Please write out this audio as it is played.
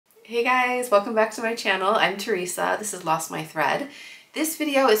Hey guys, welcome back to my channel. I'm Teresa. This is Lost My Thread. This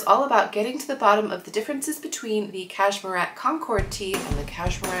video is all about getting to the bottom of the differences between the Cashmerette Concord tee and the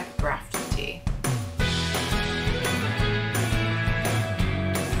Cashmerette Grafton tee.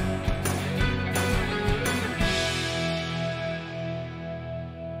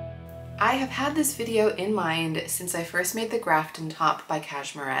 I have had this video in mind since I first made the Grafton top by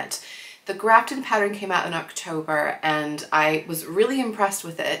Cashmerette. The Grafton pattern came out in October and I was really impressed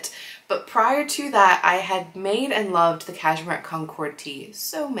with it, but prior to that I had made and loved the Cashmerette Concord tee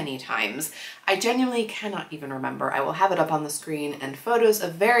so many times. I genuinely cannot even remember. I will have it up on the screen and photos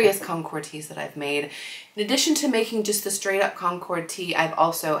of various Concord tees that I've made. In addition to making just the straight up Concord tee, I've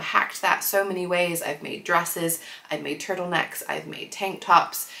also hacked that so many ways. I've made dresses, I've made turtlenecks, I've made tank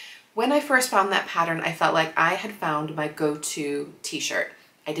tops. When I first found that pattern, I felt like I had found my go-to t-shirt.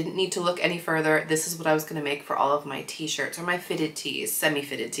 I didn't need to look any further. This is what I was going to make for all of my t-shirts or my fitted tees,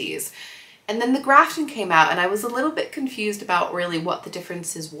 semi-fitted tees. And then the Grafton came out and I was a little bit confused about really what the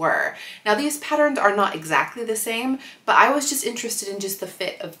differences were. Now these patterns are not exactly the same, but I was just interested in just the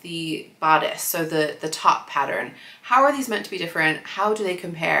fit of the bodice, so the top pattern. How are these meant to be different? How do they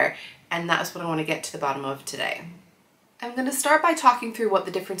compare? And that's what I want to get to the bottom of today. I'm going to start by talking through what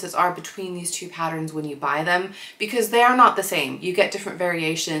the differences are between these two patterns when you buy them, because they are not the same. You get different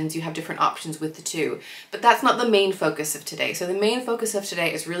variations, you have different options with the two, but that's not the main focus of today. So the main focus of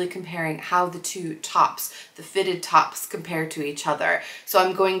today is really comparing how the two tops, the fitted tops, compare to each other. So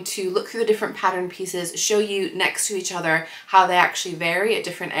I'm going to look through the different pattern pieces, show you next to each other how they actually vary at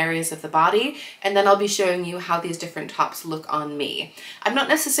different areas of the body, and then I'll be showing you how these different tops look on me. I'm not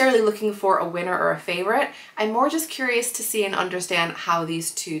necessarily looking for a winner or a favorite, I'm more just curious to see and understand how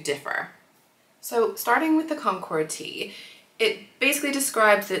these two differ. So starting with the Concord tee, it basically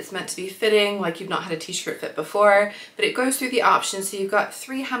describes that it's meant to be fitting like you've not had a t-shirt fit before, but it goes through the options. So you've got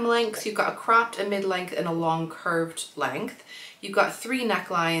 3 hem lengths, you've got a cropped, a mid-length, and a long curved length. You've got 3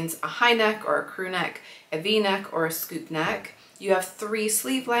 necklines, a high neck or a crew neck, a V-neck or a scoop neck. You have 3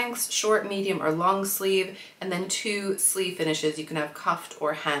 sleeve lengths, short, medium, or long sleeve, and then 2 sleeve finishes. You can have cuffed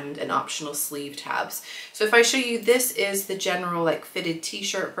or hemmed and optional sleeve tabs. So if I show you, this is the general like fitted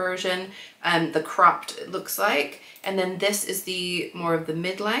t-shirt version, the cropped it looks like, and then this is the more of the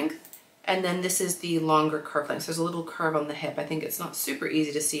mid-length, and then this is the longer curve length. So there's a little curve on the hip. I think it's not super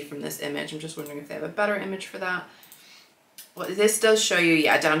easy to see from this image. I'm just wondering if they have a better image for that. Well, this does show you,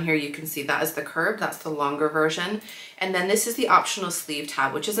 yeah, down here you can see that is the curve, that's the longer version. And then this is the optional sleeve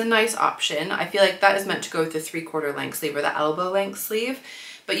tab, which is a nice option. I feel like that is meant to go with the 3/4 length sleeve or the elbow length sleeve.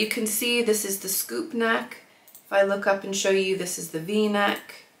 But you can see this is the scoop neck. If I look up and show you, this is the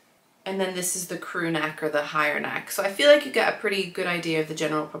V-neck. And then this is the crew neck or the higher neck. So I feel like you get a pretty good idea of the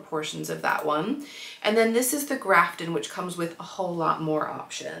general proportions of that one. And then this is the Grafton, which comes with a whole lot more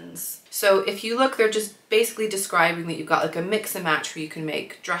options. So if you look, they're just basically describing that you've got like a mix and match where you can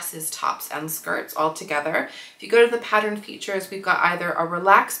make dresses, tops, and skirts all together. If you go to the pattern features, we've got either a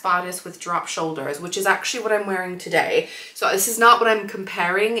relaxed bodice with drop shoulders, which is actually what I'm wearing today. So this is not what I'm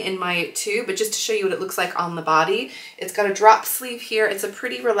comparing in my two, but just to show you what it looks like on the body. It's got a drop sleeve here. It's a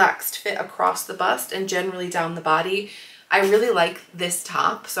pretty relaxed fit across the bust and generally down the body. I really like this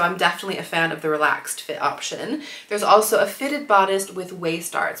top, so I'm definitely a fan of the relaxed fit option. There's also a fitted bodice with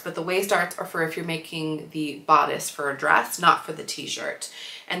waist darts, but the waist darts are for if you're making the bodice for a dress, not for the t-shirt.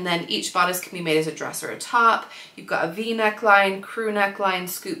 And then each bodice can be made as a dress or a top. You've got a V neckline, crew neckline,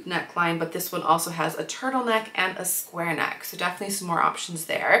 scoop neckline, but this one also has a turtleneck and a square neck. So definitely some more options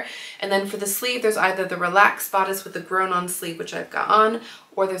there. And then for the sleeve, there's either the relaxed bodice with the grown-on sleeve, which I've got on,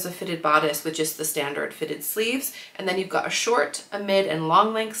 or there's a fitted bodice with just the standard fitted sleeves. And then you've got a short, a mid, and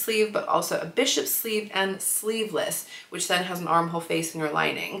long length sleeve, but also a bishop sleeve and sleeveless, which then has an armhole facing or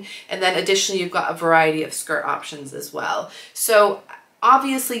lining. And then additionally, you've got a variety of skirt options as well. So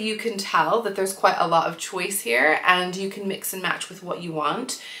obviously you can tell that there's quite a lot of choice here and you can mix and match with what you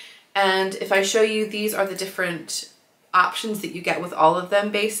want. And if I show you, these are the different options that you get with all of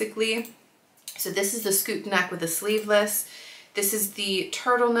them basically. So this is the scoop neck with the sleeveless. This is the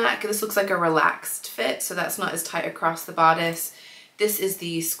turtleneck. This looks like a relaxed fit, so that's not as tight across the bodice. This is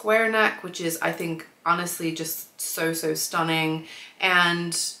the square neck, which is, I think, honestly just so stunning.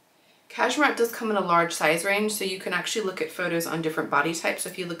 And Cashmerette does come in a large size range, so you can actually look at photos on different body types. So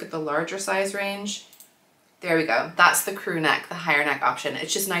if you look at the larger size range, there we go. That's the crew neck, the higher neck option.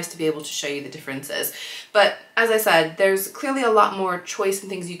 It's just nice to be able to show you the differences. But as I said, there's clearly a lot more choice and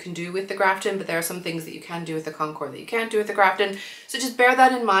things you can do with the Grafton, but there are some things that you can do with the Concord that you can't do with the Grafton. So just bear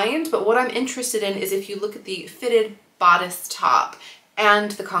that in mind. But what I'm interested in is if you look at the fitted bodice top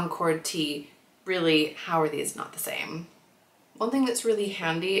and the Concord tee, really, how are these not the same? One thing that's really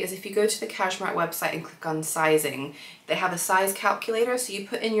handy is if you go to the Cashmerette website and click on sizing, they have a size calculator, so you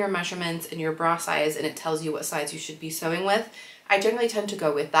put in your measurements and your bra size and it tells you what size you should be sewing with. I generally tend to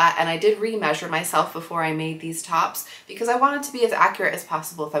go with that, and I did re-measure myself before I made these tops because I wanted to be as accurate as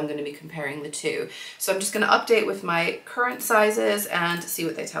possible if I'm going to be comparing the two. So I'm just going to update with my current sizes and see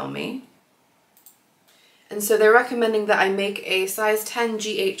what they tell me. And so they're recommending that I make a size 10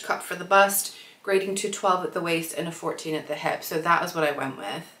 GH cup for the bust, grading to 12 at the waist and a 14 at the hip. So that is what I went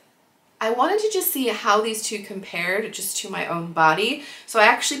with. I wanted to just see how these two compared just to my own body. So I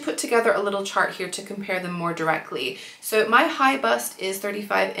actually put together a little chart here to compare them more directly. So my high bust is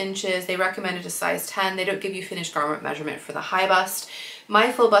 35 inches. They recommended a size 10. They don't give you finished garment measurement for the high bust.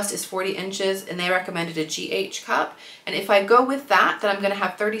 My full bust is 40 inches and they recommended a GH cup. And if I go with that, then I'm going to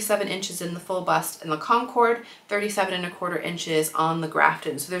have 37 inches in the full bust in the Concord, 37¼ inches on the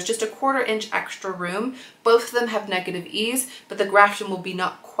Grafton. So there's just a 1/4 inch extra room. Both of them have negative ease, but the Grafton will be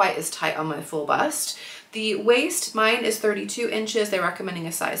not quite as tight on my full bust. The waist, mine is 32 inches. They're recommending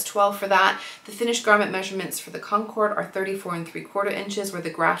a size 12 for that. The finished garment measurements for the Concord are 34¾ inches, where the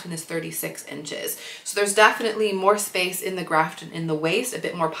Grafton is 36 inches. So there's definitely more space in the Grafton in the waist, a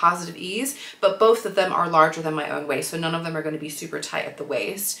bit more positive ease, but both of them are larger than my own waist, so none of them are going to be super tight at the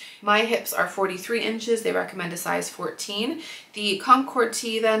waist. My hips are 43 inches. They recommend a size 14. The Concord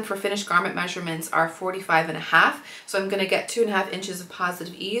tee then for finished garment measurements are 45½, so I'm going to get 2½ inches of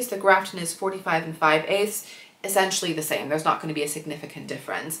positive ease. The Grafton is 45 5/8. Essentially the same. There's not going to be a significant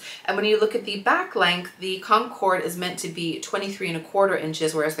difference. And when you look at the back length, the Concord is meant to be 23¼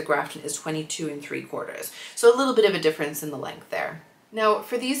 inches, whereas the Grafton is 22¾ So a little bit of a difference in the length there. Now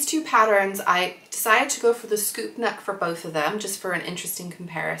for these two patterns, I decided to go for the scoop neck for both of them, just for an interesting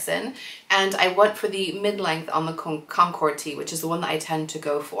comparison. And I went for the mid-length on the Concord tee, which is the one that I tend to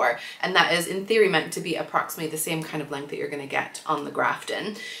go for. And that is in theory meant to be approximately the same kind of length that you're going to get on the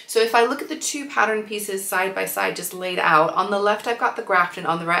Grafton. So if I look at the two pattern pieces side by side, just laid out, on the left I've got the Grafton,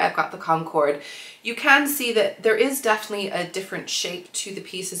 on the right I've got the Concord. You can see that there is definitely a different shape to the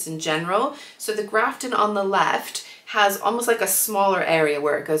pieces in general. So the Grafton on the left has almost like a smaller area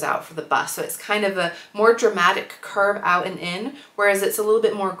where it goes out for the bust. So it's kind of a more dramatic curve out and in, whereas it's a little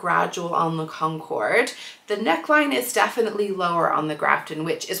bit more gradual on the Concord. The neckline is definitely lower on the Grafton,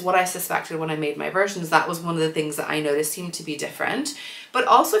 which is what I suspected when I made my versions. That was one of the things that I noticed seemed to be different. But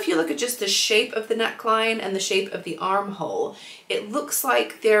also if you look at just the shape of the neckline and the shape of the armhole, it looks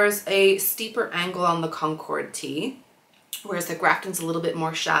like there's a steeper angle on the Concord tee, whereas the Grafton's a little bit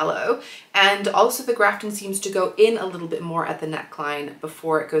more shallow. And also the Grafton seems to go in a little bit more at the neckline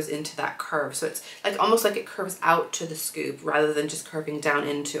before it goes into that curve. So it's like almost like it curves out to the scoop rather than just curving down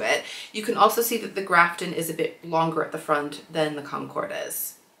into it. You can also see that the Grafton is a bit longer at the front than the Concord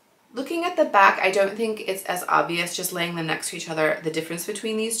is. Looking at the back, I don't think it's as obvious just laying them next to each other, the difference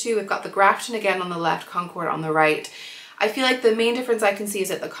between these two. We've got the Grafton again on the left, Concord on the right. I feel like the main difference I can see is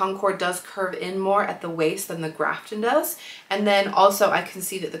that the Concord does curve in more at the waist than the Grafton does. And then also I can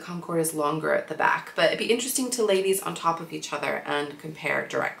see that the Concord is longer at the back. But it'd be interesting to lay these on top of each other and compare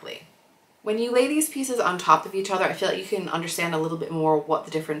directly. When you lay these pieces on top of each other, I feel like you can understand a little bit more what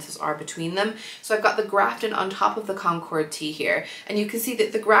the differences are between them. So I've got the Grafton on top of the Concord tee here, and you can see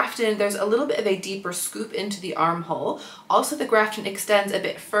that the Grafton, there's a little bit of a deeper scoop into the armhole. Also, the Grafton extends a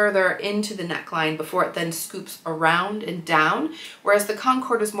bit further into the neckline before it then scoops around and down, whereas the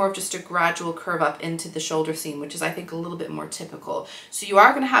Concord is more of just a gradual curve up into the shoulder seam, which is, I think, a little bit more typical. So you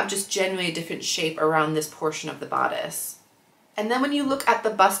are going to have just generally a different shape around this portion of the bodice. And then when you look at the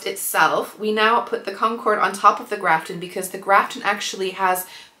bust itself, we now put the Concord on top of the Grafton because the Grafton actually has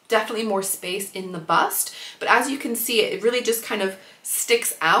definitely more space in the bust. But as you can see, it really just kind of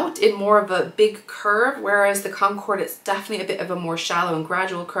sticks out in more of a big curve, whereas the Concord, it's definitely a bit of a more shallow and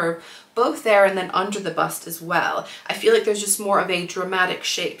gradual curve, both there and then under the bust as well. I feel like there's just more of a dramatic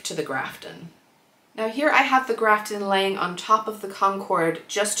shape to the Grafton. Now here I have the Grafton laying on top of the Concord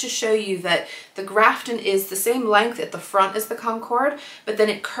just to show you that the Grafton is the same length at the front as the Concord, but then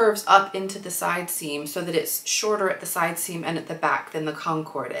it curves up into the side seam so that it's shorter at the side seam and at the back than the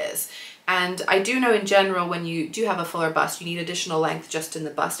Concord is. And I do know in general when you do have a fuller bust, you need additional length just in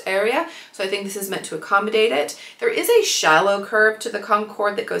the bust area. So I think this is meant to accommodate it. There is a shallow curve to the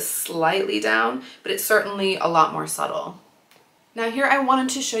Concord that goes slightly down, but it's certainly a lot more subtle. Now here I wanted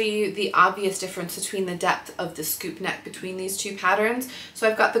to show you the obvious difference between the depth of the scoop neck between these two patterns. So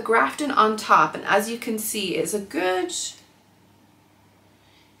I've got the Grafton on top, and as you can see, it's a good 1.5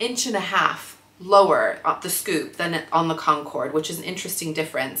 inches lower up the scoop than on the Concord, which is an interesting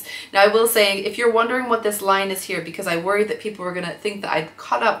difference. Now I will say, if you're wondering what this line is here, because I worried that people were gonna think that I'd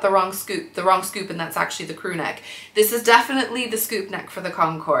cut out the wrong scoop and that's actually the crew neck. This is definitely the scoop neck for the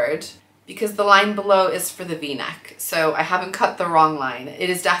Concord, because the line below is for the V-neck. So I haven't cut the wrong line. It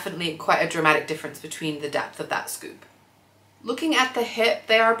is definitely quite a dramatic difference between the depth of that scoop. Looking at the hip,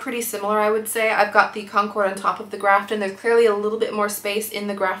 they are pretty similar, I would say. I've got the Concord on top of the Grafton. There's clearly a little bit more space in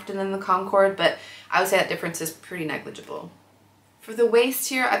the Grafton than the Concord, but I would say that difference is pretty negligible. For the waist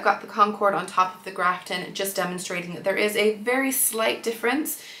here, I've got the Concord on top of the Grafton, just demonstrating that there is a very slight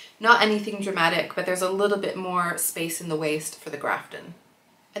difference. Not anything dramatic, but there's a little bit more space in the waist for the Grafton.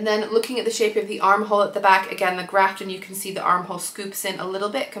 And then looking at the shape of the armhole at the back, again, the Grafton, you can see the armhole scoops in a little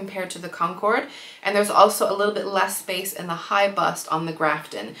bit compared to the Concord. And there's also a little bit less space in the high bust on the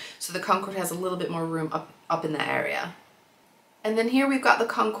Grafton. So the Concord has a little bit more room up in that area. And then here we've got the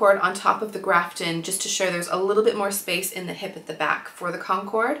Concord on top of the Grafton, just to show there's a little bit more space in the hip at the back for the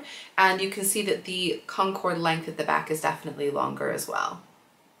Concord. And you can see that the Concord length at the back is definitely longer as well.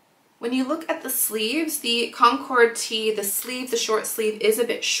 When you look at the sleeves, the Concord Tee, the short sleeve is a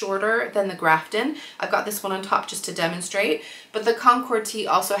bit shorter than the Grafton. I've got this one on top just to demonstrate, but the Concord Tee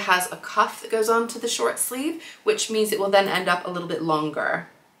also has a cuff that goes onto the short sleeve, which means it will then end up a little bit longer.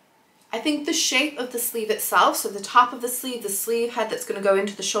 I think the shape of the sleeve itself, so the top of the sleeve head that's going to go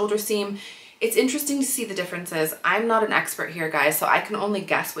into the shoulder seam, it's interesting to see the differences. I'm not an expert here, guys, so I can only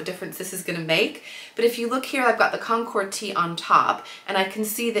guess what difference this is going to make. But if you look here, I've got the Concord Tee on top, and I can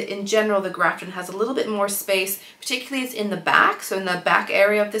see that in general the Grafton has a little bit more space, particularly it's in the back. So in the back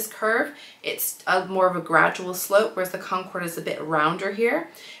area of this curve, it's more of a gradual slope, whereas the Concord is a bit rounder here.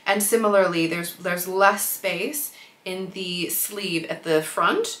 And similarly, there's less space in the sleeve at the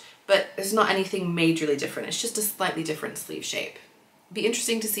front, but there's not anything majorly different. It's just a slightly different sleeve shape. Be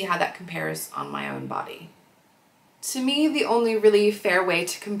interesting to see how that compares on my own body. To me, the only really fair way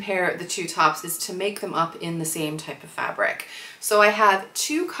to compare the two tops is to make them up in the same type of fabric. So I have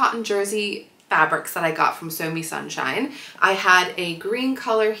two cotton jersey fabrics that I got from Sew Me Sunshine. I had a green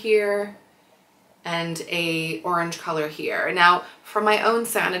color here and a orange color here. Now, for my own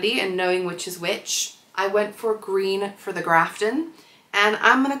sanity and knowing which is which, I went for green for the Grafton, and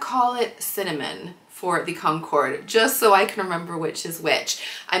I'm gonna call it cinnamon for the Concord, just so I can remember which is which.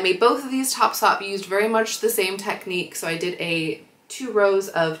 I made both of these tops up, used very much the same technique. So I did 2 rows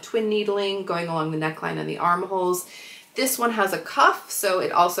of twin needling going along the neckline and the armholes. This one has a cuff, so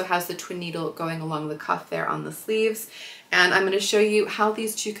it also has the twin needle going along the cuff there on the sleeves. And I'm going to show you how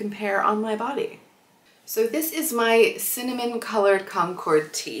these two compare on my body. So this is my cinnamon colored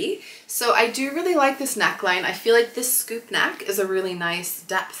Concord Tee. So I do really like this neckline. I feel like this scoop neck is a really nice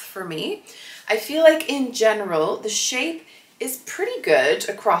depth for me. I feel like in general, the shape is pretty good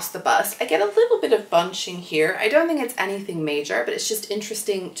across the bust. I get a little bit of bunching here. I don't think it's anything major, but it's just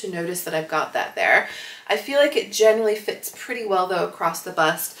interesting to notice that I've got that there. I feel like it generally fits pretty well though across the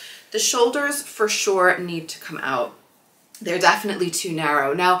bust. The shoulders for sure need to come out. They're definitely too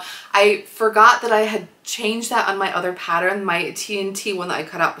narrow. Now, I forgot that I had changed that on my other pattern, my TNT one that I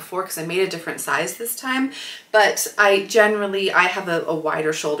cut out before, because I made a different size this time. But I have a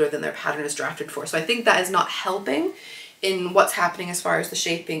wider shoulder than their pattern is drafted for. So I think that is not helping in what's happening as far as the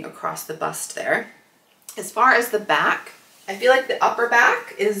shaping across the bust there. As far as the back, I feel like the upper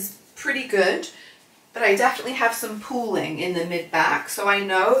back is pretty good, but I definitely have some pooling in the mid back. So I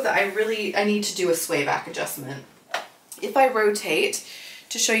know that I need to do a sway back adjustment. If I rotate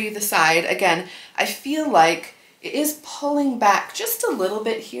to show you the side, again, I feel like it is pulling back just a little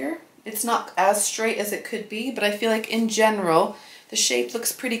bit here. It's not as straight as it could be, but I feel like in general, the shape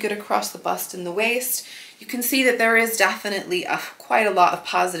looks pretty good across the bust and the waist. You can see that there is definitely quite a lot of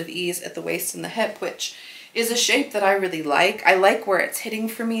positive ease at the waist and the hip, which is a shape that I really like. I like where it's hitting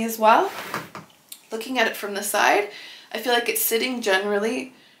for me as well. Looking at it from the side, I feel like it's sitting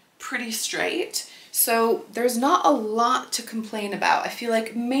generally pretty straight. So there's not a lot to complain about. I feel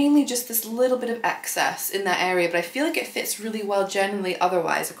like mainly just this little bit of excess in that area, but I feel like it fits really well generally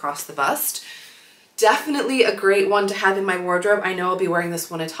otherwise across the bust. Definitely a great one to have in my wardrobe. I know I'll be wearing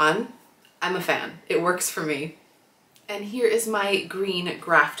this one a ton. I'm a fan. It works for me. And here is my green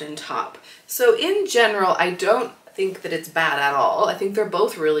Grafton top. So in general, I don't think that it's bad at all. I think they're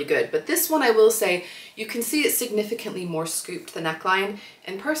both really good, but this one I will say, you can see it's significantly more scooped, the neckline,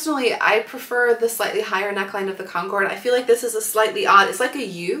 and personally I prefer the slightly higher neckline of the Concord. I feel like this is a slightly odd, it's like a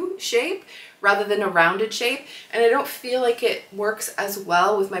U shape rather than a rounded shape, and I don't feel like it works as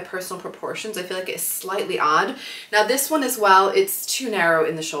well with my personal proportions. I feel like it's slightly odd. Now this one as well, it's too narrow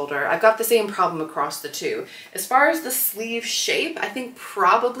in the shoulder. I've got the same problem across the two. As far as the sleeve shape, I think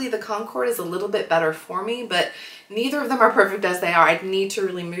probably the Concord is a little bit better for me, but neither of them are perfect as they are. I'd need to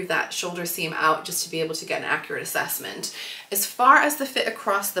really move that shoulder seam out just to be able to get an accurate assessment. As far as the fit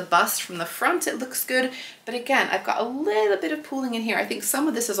across the bust from the front, it looks good, but again, I've got a little bit of pooling in here. I think some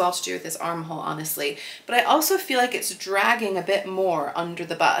of this is all to do with this armhole, honestly, but I also feel like it's dragging a bit more under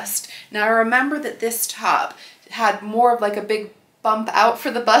the bust. Now I remember that this top had more of like a big bump out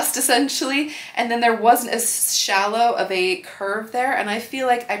for the bust essentially, and then there wasn't as shallow of a curve there, and I feel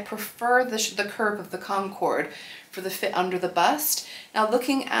like I prefer the curve of the Concord for the fit under the bust. Now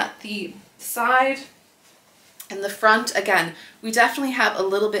looking at the side and the front, again, we definitely have a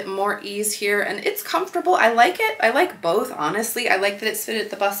little bit more ease here, and it's comfortable. I like it. I like both, honestly. I like that it's fitted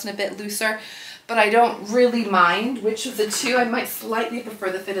at the bust and a bit looser, but I don't really mind which of the two. I might slightly prefer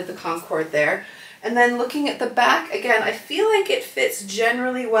the fit of the Concord there. And then looking at the back, again, I feel like it fits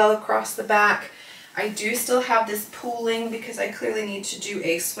generally well across the back. I do still have this pooling because I clearly need to do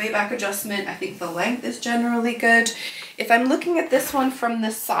a sway back adjustment. I think the length is generally good. If I'm looking at this one from the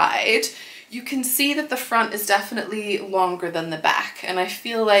side, you can see that the front is definitely longer than the back, and I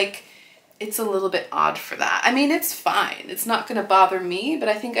feel like it's a little bit odd for that. I mean, it's fine. It's not gonna bother me, but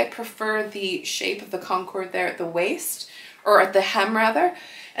I think I prefer the shape of the Concord there at the waist, or at the hem rather.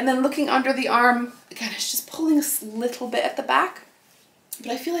 And then looking under the arm, again, it's just pulling a little bit at the back,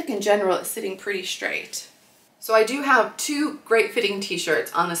 but I feel like in general it's sitting pretty straight. So I do have two great fitting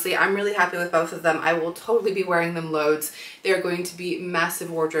t-shirts. Honestly, I'm really happy with both of them. I will totally be wearing them loads. They're going to be massive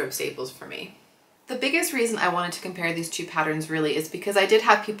wardrobe staples for me. The biggest reason I wanted to compare these two patterns really is because I did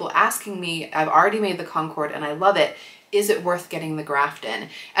have people asking me, I've already made the Concord and I love it, is it worth getting the Grafton?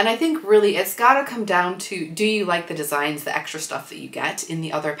 And I think really it's gotta come down to, do you like the designs, the extra stuff that you get in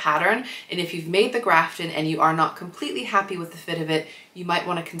the other pattern? And if you've made the Grafton and you are not completely happy with the fit of it, you might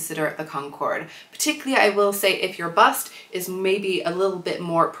want to consider the Concord. Particularly, I will say, if your bust is maybe a little bit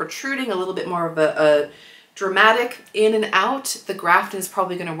more protruding, a little bit more of a dramatic in and out, the Grafton is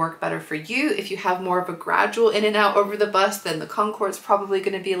probably going to work better for you. If you have more of a gradual in and out over the bust, then the Concord is probably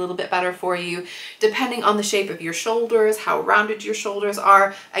going to be a little bit better for you. Depending on the shape of your shoulders, how rounded your shoulders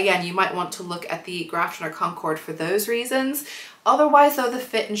are, again, you might want to look at the Grafton or Concord for those reasons. Otherwise though, the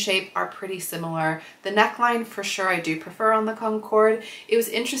fit and shape are pretty similar. The neckline for sure I do prefer on the Concord. It was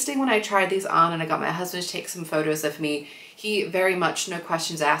interesting when I tried these on and I got my husband to take some photos of me. He very much, no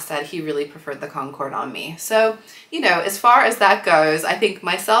questions asked, said he really preferred the Concord on me. So, you know, as far as that goes, I think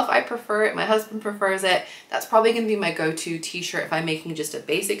myself, I prefer it, my husband prefers it. That's probably gonna be my go-to t-shirt if I'm making just a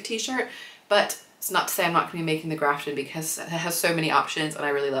basic t-shirt, but it's not to say I'm not gonna be making the Grafton because it has so many options and I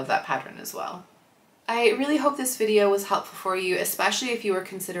really love that pattern as well. I really hope this video was helpful for you, especially if you were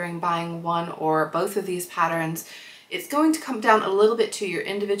considering buying one or both of these patterns. It's going to come down a little bit to your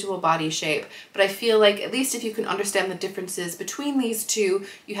individual body shape, but I feel like at least if you can understand the differences between these two,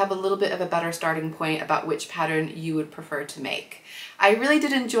 you have a little bit of a better starting point about which pattern you would prefer to make. I really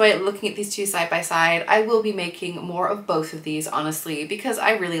did enjoy looking at these two side by side. I will be making more of both of these, honestly, because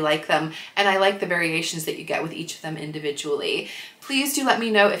I really like them and I like the variations that you get with each of them individually. Please do let me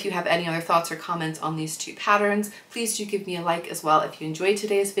know if you have any other thoughts or comments on these two patterns. Please do give me a like as well if you enjoyed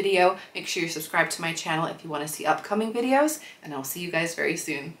today's video. Make sure you're subscribed to my channel if you want to see upcoming videos, and I'll see you guys very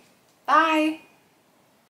soon. Bye!